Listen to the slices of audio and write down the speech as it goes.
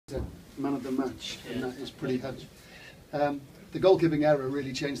The man of the match, and that is pretty heavy. The goalkeeping error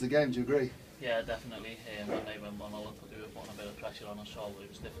really changed the game, do you agree? Yeah, definitely. When they went 1-0, they were putting a bit of pressure on us, so it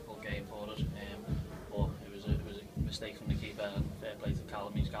was a difficult game for us. But it was a mistake from the keeper, and fair play to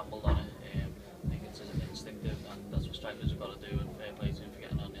Callum, he's gambled on it. I think it's instinctive, and that's what strikers have got to do, and fair play to him for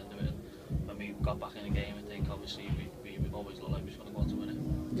getting on the end of it. And when we got back in the game, I think obviously we always looked like we were going to go on to win it.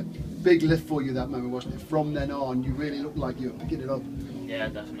 Yep. Big lift for you that moment, wasn't it? From then on, you really looked like you were picking it up. Yeah,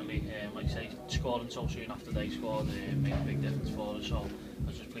 definitely. Like you say, scoring so soon after they scored made a big difference for us. So I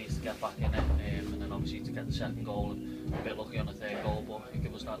was just pleased to get back in it, and then obviously to get the second goal, and a bit lucky on the third goal, but it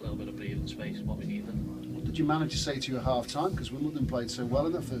gave us that little bit of breathing space, what we needed. What did you manage to say to your half time? Because Wimbledon played so well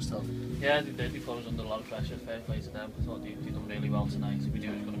in that first half. Yeah, they did. They put us under a lot of pressure. Fair play to them. I thought they'd done really well tonight. We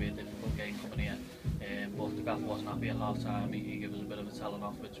knew it was going to be a difficult game coming here. But the gaffer wasn't happy at half time. He gave us a bit of a telling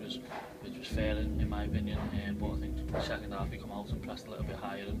off, which was fair in my opinion. But I think the second half we come out and pressed a little bit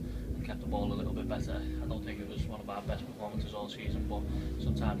higher and kept the ball a little bit better. I don't think it was one of our best performances all season, but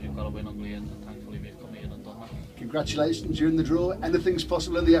sometimes you've got to win ugly, and thankfully we've come here and done that. Congratulations, you're in the draw. Anything's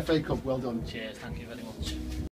possible in the FA Cup. Well done. Cheers, thank you very much.